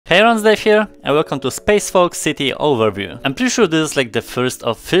Hey everyone, Dave here, and welcome to Spacefolk City Overview. I'm pretty sure this is like the first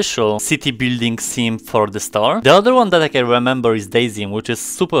official city building sim for the store. The other one that I can remember is Daisy, which is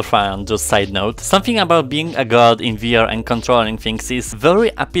super fun, just side note. Something about being a god in VR and controlling things is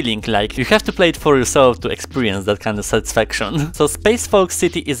very appealing, like you have to play it for yourself to experience that kind of satisfaction. So Spacefolk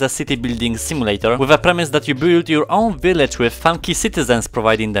City is a city building simulator with a premise that you build your own village with funky citizens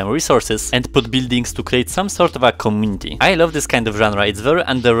providing them resources and put buildings to create some sort of a community. I love this kind of genre, it's very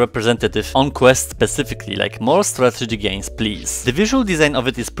underrepresented on Quest specifically, like more strategy games please. The visual design of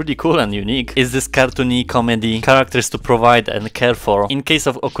it is pretty cool and unique. It's this cartoony comedy, characters to provide and care for in case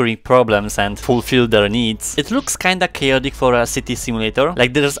of occurring problems and fulfill their needs. It looks kinda chaotic for a city simulator,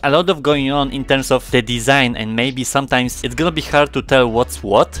 like there's a lot of going on in terms of the design and maybe sometimes it's gonna be hard to tell what's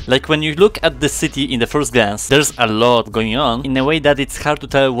what. Like when you look at the city in the first glance, there's a lot going on in a way that it's hard to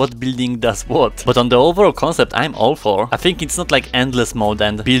tell what building does what. But on the overall concept I'm all for. I think it's not like endless mode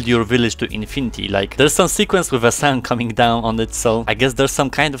and build your village to infinity, like there's some sequence with a sun coming down on it, so I guess there's some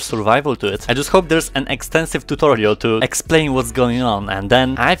kind of survival to it. I just hope there's an extensive tutorial to explain what's going on, and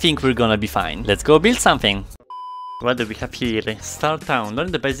then I think we're gonna be fine. Let's go build something. What do we have here? Start town,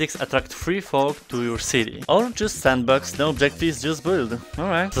 learn the basics, attract free folk to your city. Or just sandbox, no objectives, just build.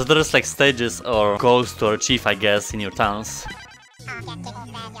 Alright. So there's like stages or goals to achieve, I guess, in your towns.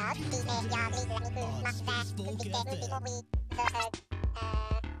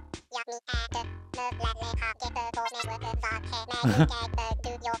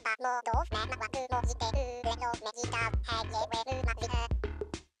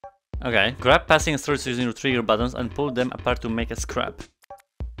 Okay, grab passing stores using your trigger buttons and pull them apart to make a scrap.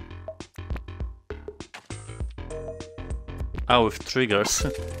 Oh, with triggers.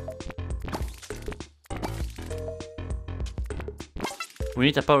 We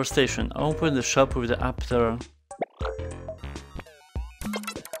need a power station. Open the shop with the after.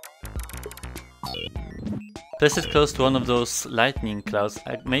 Place it close to one of those lightning clouds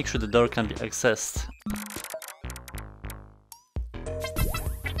and make sure the door can be accessed.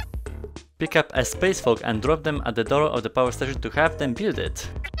 Pick up a Spacefolk and drop them at the door of the power station to have them build it.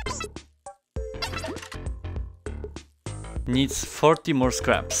 Needs 40 more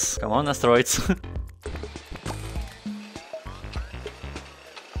scraps. Come on, asteroids.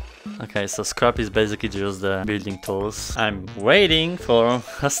 Okay, so scrap is basically just the building tools. I'm waiting for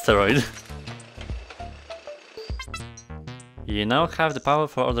asteroid. You now have the power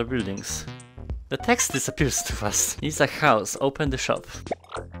for other buildings. The text disappears too fast. Needs a house, open the shop.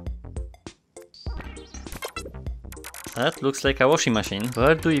 That looks like a washing machine.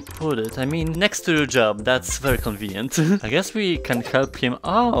 Where do we put it? I mean, next to your job, that's very convenient. I guess we can help him.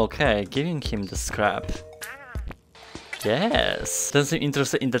 Oh, okay, giving him the scrap. Yes. Doesn't seem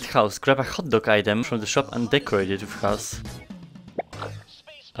interested in that house. Grab a hot dog item from the shop and decorate it with house.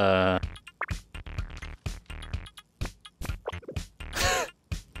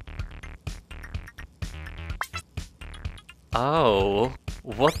 Oh,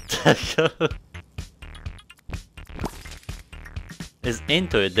 what the hell? Is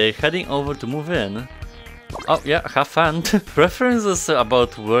into it, they're heading over to move in. Oh yeah, have fun. Preferences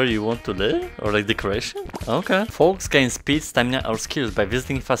about where you want to live? Or like decoration? Okay. Folks gain speed, stamina or skills by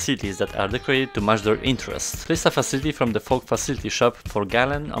visiting facilities that are decorated to match their interests. Place a facility from the folk facility shop for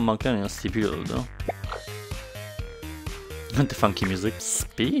Galen or Monclonians to build. The funky music.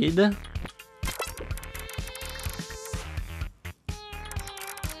 Speed?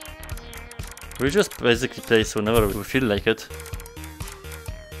 We just basically place whenever we feel like it.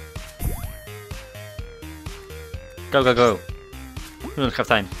 Go, go, go. We don't have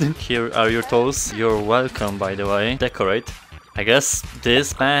time. Here are your tools. You're welcome, by the way. Decorate. I guess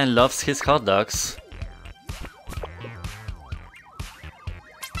this man loves his hot dogs.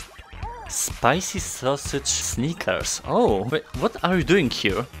 Spicy sausage sneakers. Oh, wait, what are you doing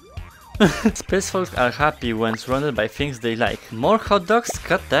here? Spacefolk are happy when surrounded by things they like. More hot dogs?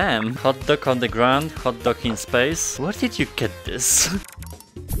 God damn. Hot dog on the ground, hot dog in space. Where did you get this?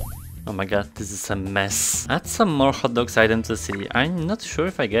 Oh my god, this is a mess. Add some more hot dogs items to the city. I'm not sure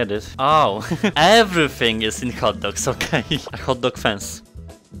if I get it. Oh, everything is in hot dogs, okay. A hot dog fence.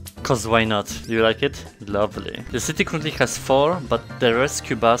 Cause why not? Do you like it? Lovely. The city currently has 4, but the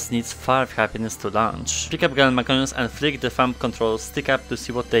rescue bus needs 5 happiness to launch. Pick up Galen Maconians and flick the thumb control stick up to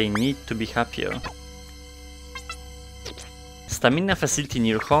see what they need to be happier. Stamina facility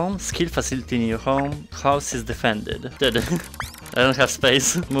near home, skill facility near home, house is defended. Dead. I don't have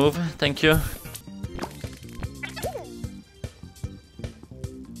space. Move, thank you.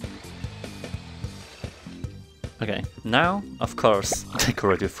 Okay, now, of course,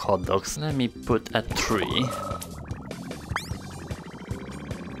 decorative hot dogs. Let me put a tree.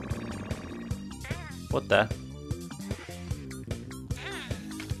 What the?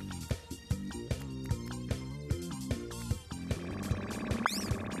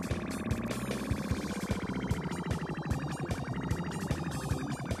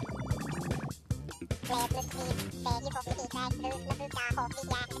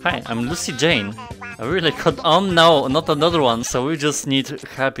 Hi, I'm Lucy Jane. I really got no, not another one. So we just need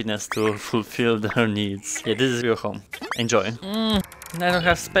happiness to fulfill their needs. Yeah, this is your home. Enjoy. I don't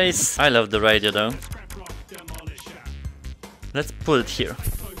have space. I love the radio though. Let's put it here.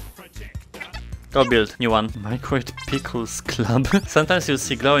 Go build, new one. Microwave Pickles Club. Sometimes you'll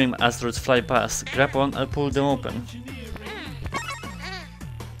see glowing asteroids fly past. Grab one and pull them open.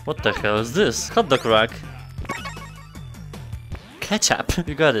 What the hell is this? Hot dog rack. Ketchup.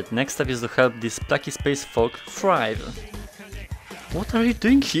 You got it. Next step is to help these plucky space folk thrive. What are you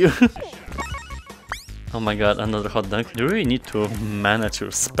doing here? Oh my god, another hot dog. You really need to manage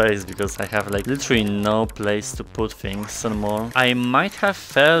your space because I have like literally no place to put things anymore. I might have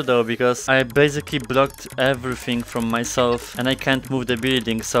failed though because I basically blocked everything from myself and I can't move the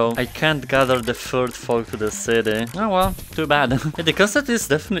building, so I can't gather the third folk to the city. Oh well, too bad. The concept is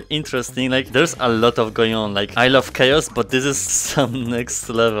definitely interesting, like there's a lot of going on, like I love chaos, but this is some next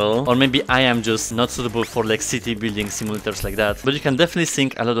level. Or maybe I am just not suitable for like city building simulators like that, but you can definitely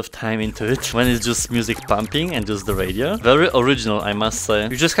sink a lot of time into it when it's just music pumping and just the radio. Very original, I must say.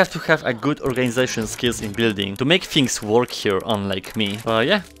 You just have to have a good organization skills in building to make things work here, unlike me. But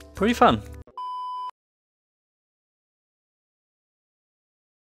yeah, pretty fun.